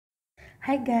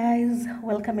Hi guys,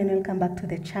 welcome and welcome back to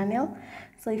the channel.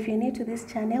 So if you're new to this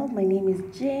channel, my name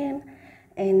is Jane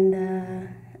and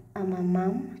I'm a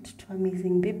mom to two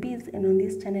amazing babies, and on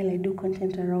this channel I do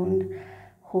content around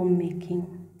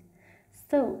homemaking.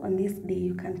 So on this day,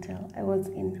 you can tell I was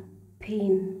in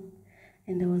pain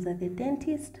and I was at the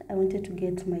dentist. I wanted to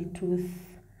get my tooth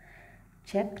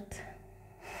checked.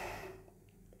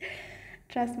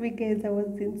 Trust me guys, I was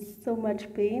in so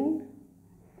much pain.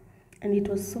 And it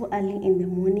was so early in the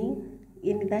morning.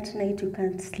 In that night, you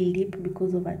can't sleep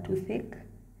because of a toothache.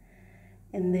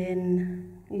 And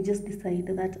then you just decide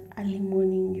that early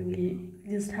morning you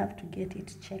will just have to get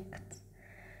it checked.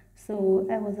 So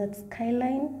I was at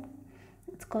Skyline.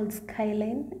 It's called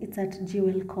Skyline. It's at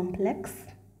Jewel Complex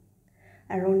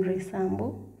around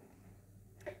Resambo.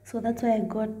 So that's why I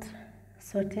got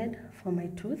sorted for my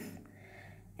tooth.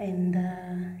 And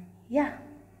yeah.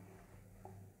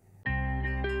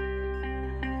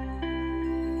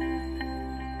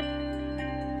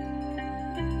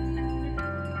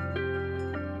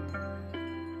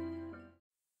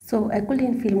 So I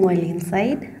couldn't film while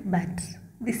inside, but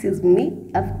this is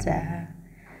me after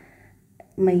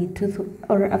my tooth,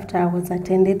 or after I was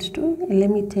attended to. And let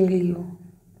me tell you,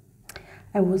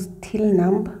 I was still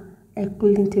numb. I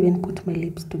couldn't even put my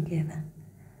lips together.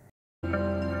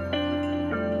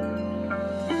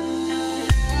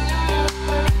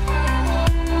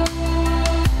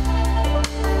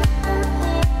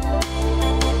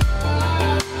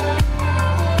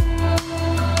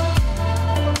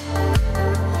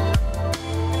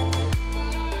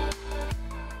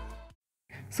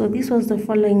 So this was the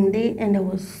following day and I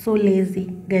was so lazy.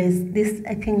 Guys, this,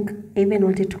 I think I even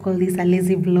wanted to call this a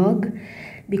lazy vlog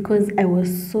because I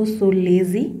was so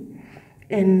lazy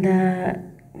and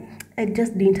I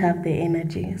just didn't have the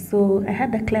energy. So I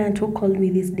had a client who called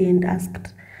me this day and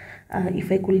asked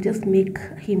if I could just make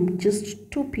him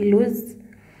just 2 pillows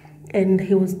and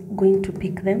he was going to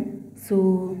pick them.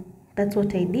 So that's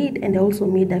what I did, and I also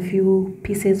made a few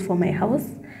pieces for my house.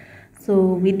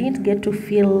 So we didn't get to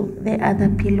fill the other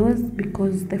pillows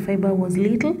because the fiber was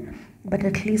little, but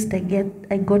at least I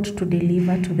got to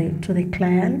deliver to the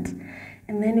client.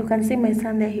 And then you can see my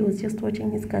son there, he was just watching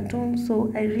his cartoon.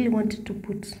 So I really wanted to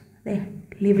put the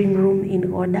living room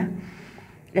in order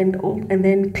and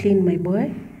then clean my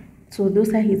boy. So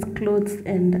those are his clothes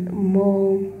and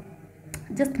more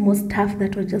stuff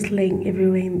that was just lying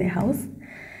everywhere in the house.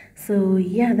 So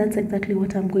yeah, that's exactly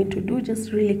what I'm going to do.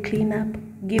 Just really clean up,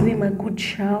 give him a good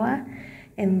shower,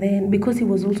 and then because he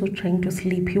was also trying to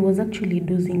sleep, he was actually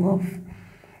dozing off.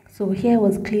 So here I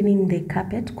was cleaning the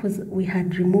carpet because we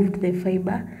had removed the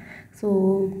fiber,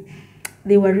 so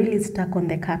they were really stuck on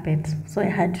the carpet. So I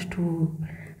had to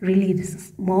really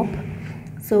mop.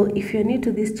 So if you're new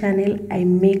to this channel, I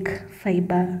make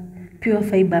pure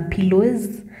fiber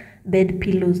pillows, bed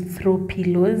pillows, throw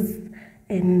pillows,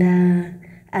 and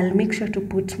I'll make sure to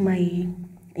put my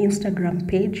Instagram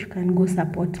page. You can go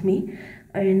support me,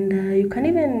 and you can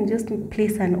even just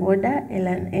place an order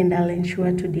and I'll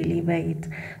ensure to deliver it.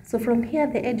 So from here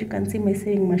at the edge you can see my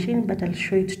sewing machine, but I'll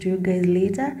show it to you guys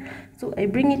later. So I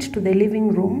bring it to the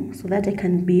living room so that I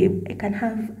can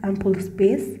have ample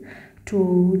space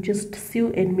to just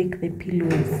sew and make the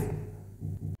pillows.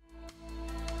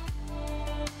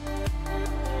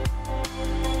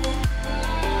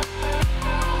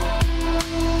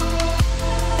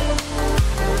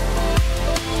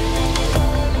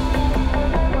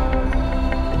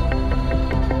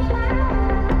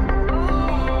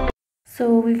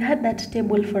 So we've had that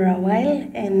table for a while,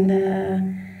 and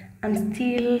I'm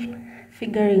still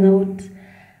figuring out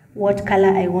what color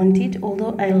I want it,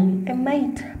 although I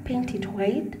might paint it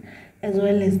white, as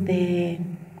well as the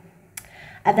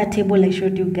other table I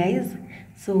showed you guys.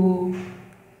 So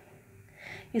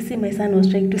you see my son was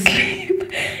trying to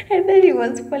sleep and then he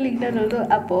was falling down, although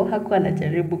hapo hakuwa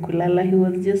anajaribu kulala.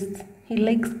 He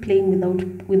likes playing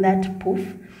with that poof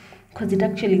because it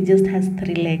actually just has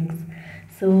 3 legs.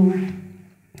 So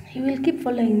he will keep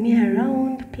following me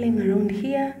around, playing around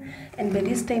here. And by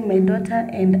this time, my daughter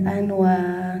and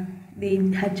Anne they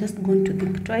had just gone to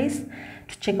Think Twice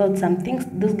to check out some things.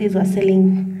 Those guys were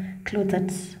selling clothes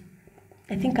at,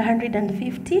 I think,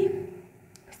 150.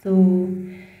 So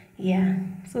yeah,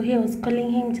 so here I was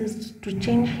calling him just to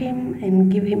change him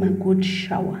and give him a good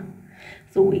shower.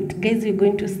 So wait, guys, you're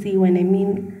going to see when I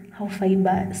mean how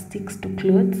fiber sticks to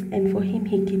clothes, and for him,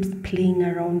 he keeps playing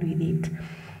around with it.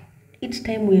 Each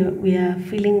time we are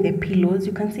filling the pillows,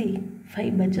 you can see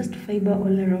fiber, just fiber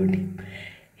all around him.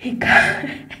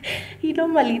 He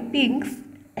normally thinks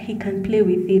he can play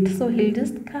with it, so he'll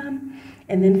just come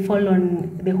and then fall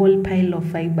on the whole pile of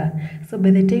fiber. So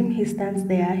by the time he stands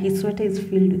there, his sweater is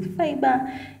filled with fiber,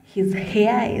 his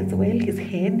hair as well, his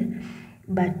head,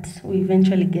 but we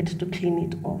eventually get to clean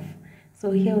it off.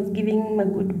 So here I was giving him a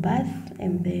good bath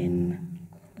and then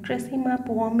dress him up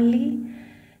warmly,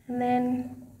 and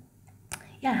then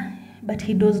yeah, but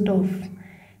he dozed off.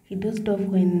 He dozed off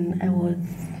when I was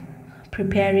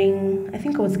preparing, I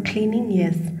think I was cleaning,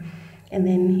 yes, and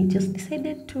then he just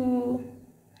decided to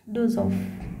doze off.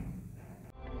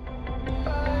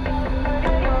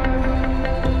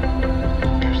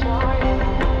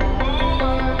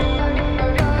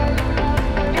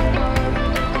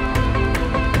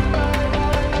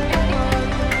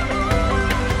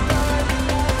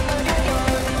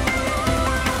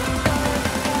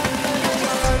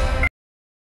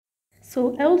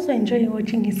 So I also enjoy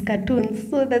watching his cartoons,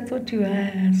 so that's what you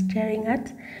are staring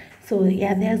at. So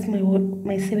yeah, there's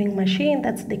my sewing machine.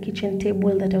 That's the kitchen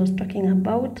table that I was talking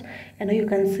about. And now you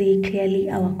can see clearly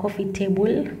our coffee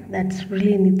table that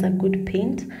really needs a good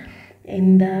paint.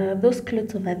 And those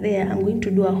clothes over there, I'm going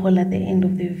to do a haul at the end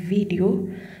of the video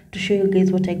to show you guys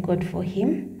what I got for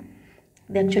him.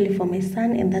 They're actually for my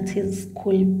son, and that's his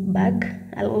school bag.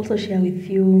 I'll also share with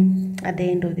you at the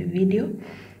end of the video.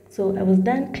 So I was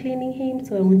done cleaning him,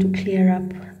 so I want to clear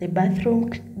up the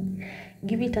bathroom,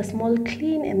 give it a small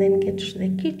clean, and then get to the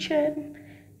kitchen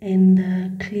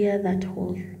and clear that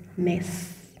whole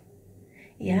mess.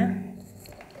 Yeah.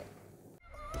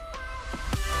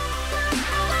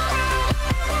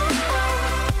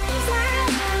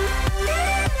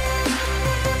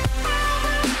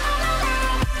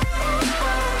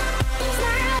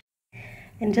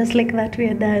 And just like that, we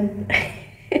are done.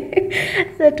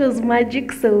 That was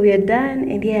magic. So we are done,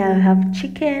 and yeah, I have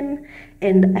chicken,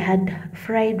 and I had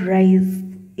fried rice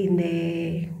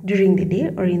during the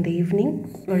day, or in the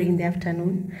evening, or in the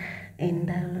afternoon. And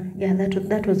yeah,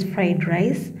 that was fried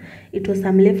rice. It was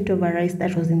some leftover rice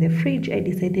that was in the fridge. I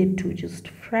decided to just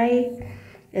fry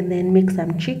and then make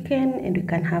some chicken, and we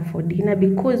can have for dinner,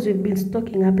 because we've been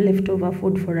stocking up leftover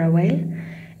food for a while,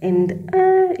 and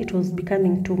it was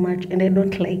becoming too much, and I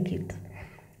don't like it.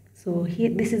 So here,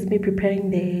 this is me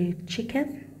preparing the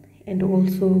chicken and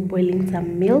also boiling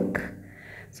some milk.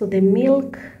 So the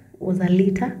milk was 1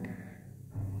 liter.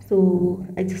 So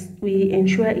we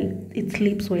ensure it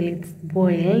sleeps while it's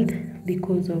boiled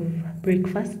because of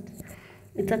breakfast.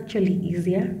 It's actually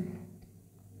easier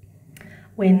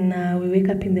when we wake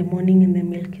up in the morning and the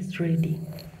milk is ready.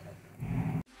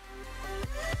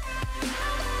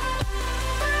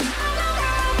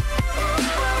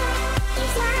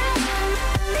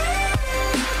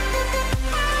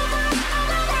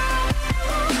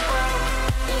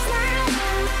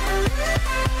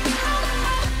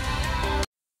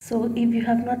 So if you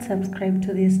have not subscribed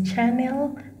to this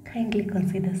channel, kindly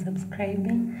consider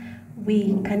subscribing.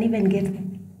 We can even get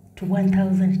to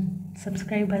 1,000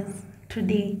 subscribers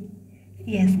today.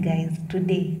 Yes guys,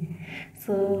 today.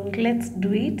 So let's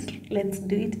do it. Let's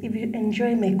do it. If you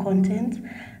enjoy my content,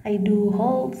 I do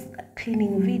hauls,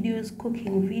 cleaning videos,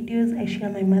 cooking videos. I share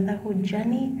my motherhood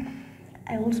journey.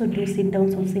 I also do sit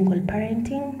downs on single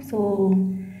parenting.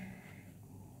 So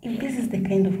if this is the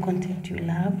kind of content you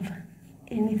love,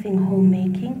 anything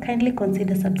homemaking, kindly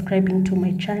consider subscribing to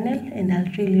my channel, and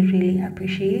I'll really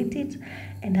appreciate it,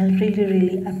 and I'll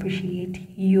really appreciate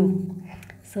you.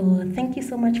 So thank you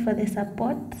so much for the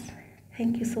support.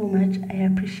 Thank you so much. I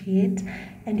appreciate.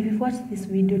 And if you've watched this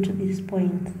video to this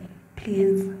point,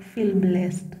 please feel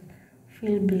blessed.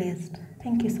 Feel blessed.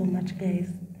 Thank you so much, guys.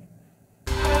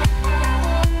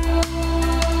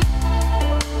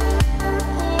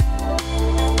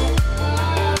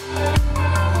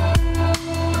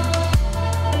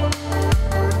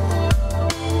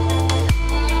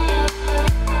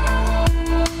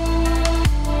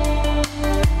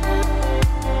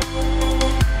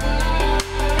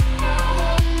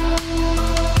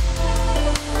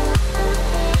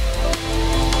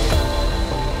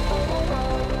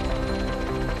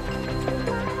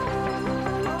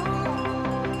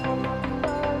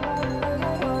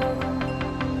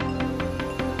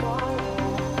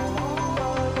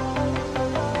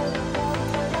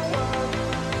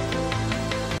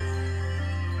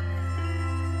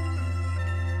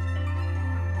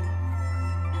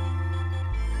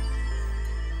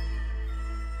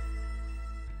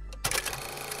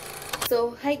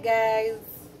 So hi guys,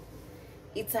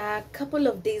 it's a couple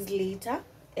of days later,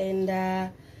 and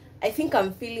I think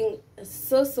I'm feeling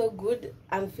so good.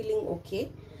 I'm feeling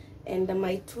okay, and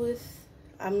my tooth,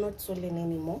 I'm not swollen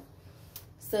anymore.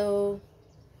 So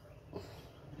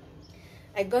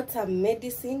I got some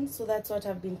medicine, so that's what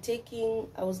I've been taking.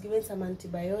 I was given some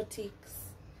antibiotics,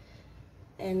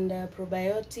 and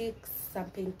probiotics, some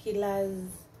painkillers.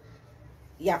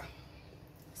 Yeah,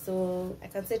 so I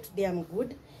can say today I'm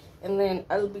good. And then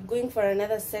I'll be going for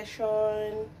another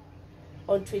session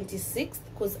on 26th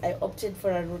because I opted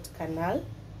for a root canal,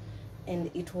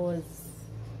 and it was,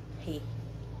 hey,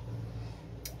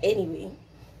 anyway,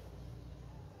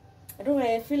 I don't know,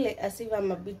 I feel like as if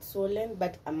I'm a bit swollen,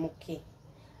 but I'm okay.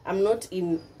 I'm not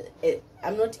in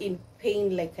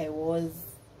pain like I was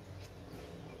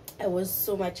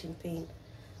so much in pain.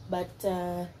 But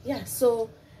yeah,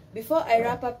 so before I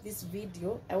wrap up this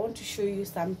video, I want to show you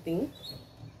something.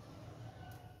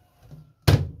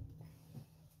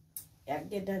 Yeah,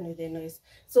 get done with the noise.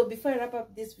 So before I wrap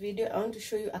up this video, I want to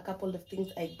show you a couple of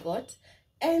things I got,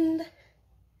 and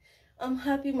I'm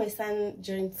happy my son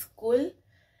joined school.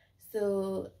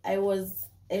 So I was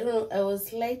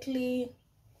slightly,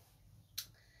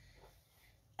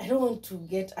 I don't want to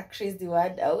get a crazy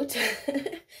word out,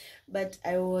 but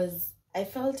I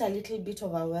felt a little bit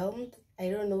overwhelmed. I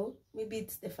don't know, maybe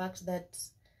it's the fact that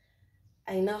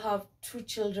I now have 2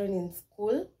 children in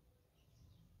school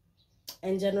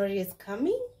and January is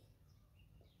coming.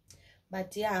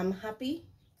 But yeah, I'm happy.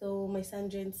 So my son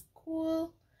joined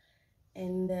school,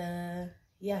 and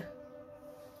yeah.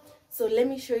 So let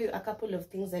me show you a couple of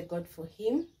things I got for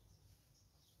him.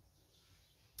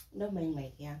 Don't mind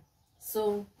my hair.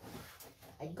 So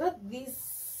I got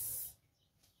this.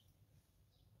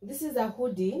 This is a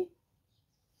hoodie,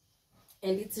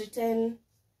 and it's written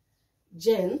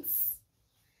gents.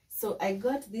 So I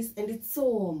got this, and it's so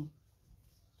warm.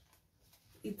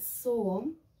 It's so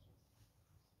warm.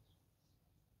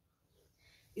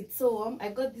 It's so warm. I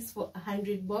got this for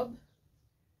 100 bob,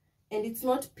 and it's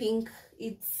not pink.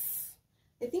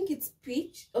 I think it's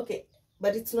peach. Okay,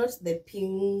 but it's not the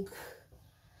pink.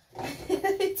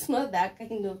 It's not that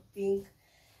kind of pink.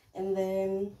 And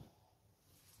then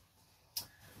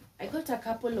I got a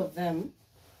couple of them.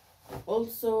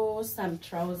 Also some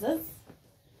trousers.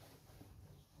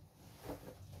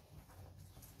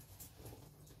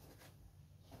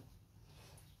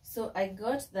 So I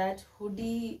got that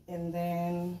hoodie, and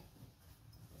then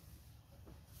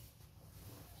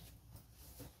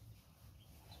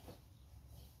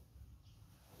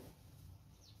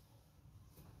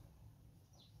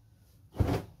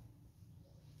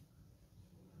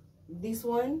this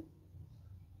one,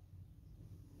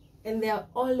 and they are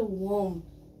all warm.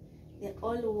 They're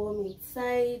all warm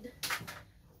inside.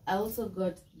 I also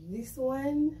got this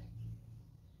one,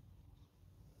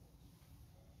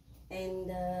 and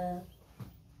there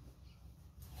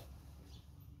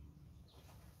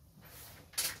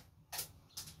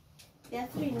are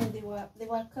 3. No, they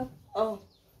were cup. Oh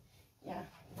yeah.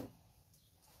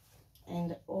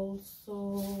 And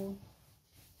also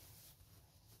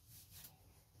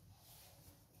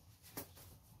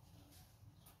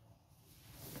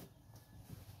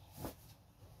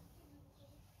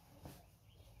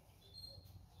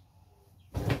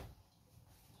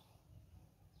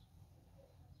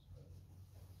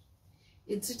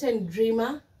it's written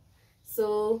dreamer.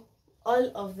 So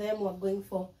all of them were going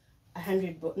for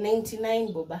 100 bob,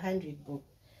 99 bob, 100 bob.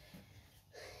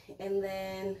 And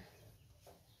then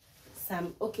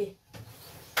some, okay,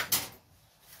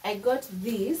 I got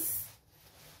this.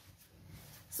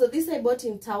 So this I bought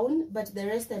in town, but the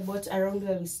rest I bought around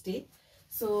where we stay.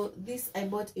 So this I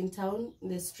bought in town, in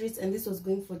the streets, and this was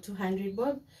going for 200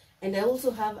 bob. And I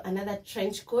also have another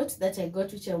trench coat that I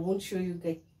got, which I won't show you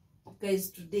guys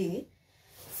today.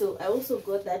 So I also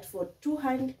got that for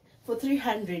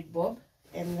 300 bob.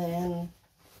 And then,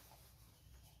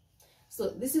 so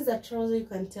this is a trouser. You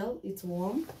can tell it's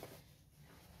warm.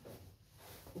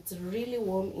 It's really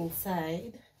warm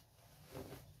inside.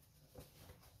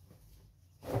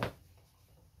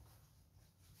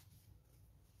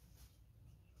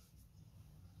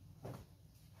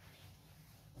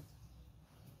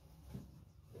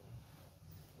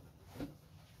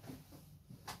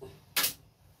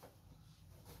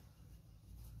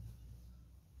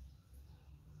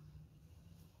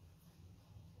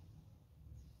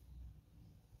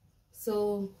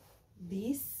 So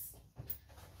this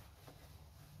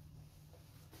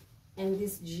and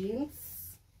these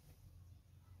jeans.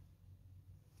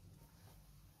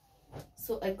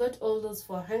 So I got all those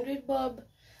for 100 bob,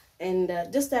 and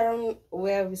just around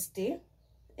where we stay.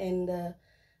 And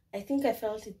I think I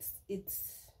felt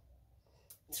it's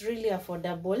really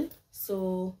affordable.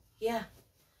 So yeah.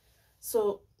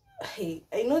 So hey,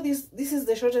 I know this is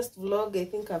the shortest vlog I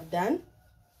think I've done.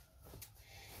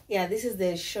 Yeah, this is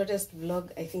the shortest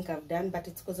vlog I think I've done, but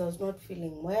it's because I was not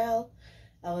feeling well.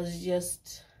 I was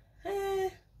just there.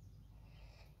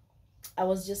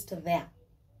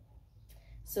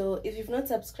 So if you've not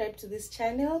subscribed to this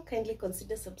channel, kindly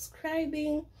consider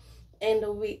subscribing. And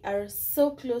we are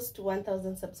so close to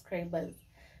 1,000 subscribers.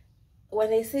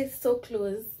 When I say so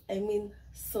close, I mean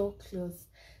so close.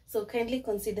 So kindly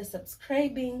consider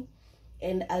subscribing,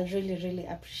 and I'll really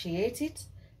appreciate it.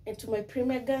 And to my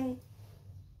Premier Gang,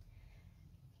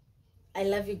 I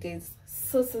love you guys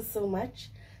so much.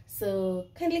 So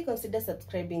kindly consider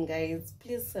subscribing, guys.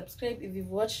 Please subscribe if you've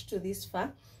watched to this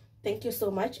far. Thank you so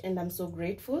much, and I'm so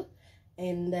grateful.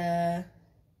 And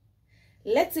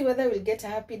let's see whether we'll get a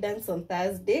happy dance on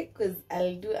Thursday, because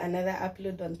I'll do another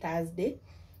upload on Thursday,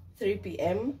 3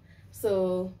 p.m.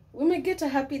 So we may get a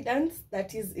happy dance.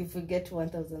 That is if we get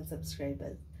 1,000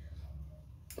 subscribers.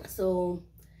 So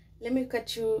let me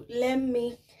catch you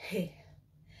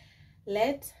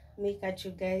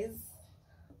guys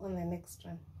on the next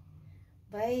one.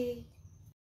 Bye.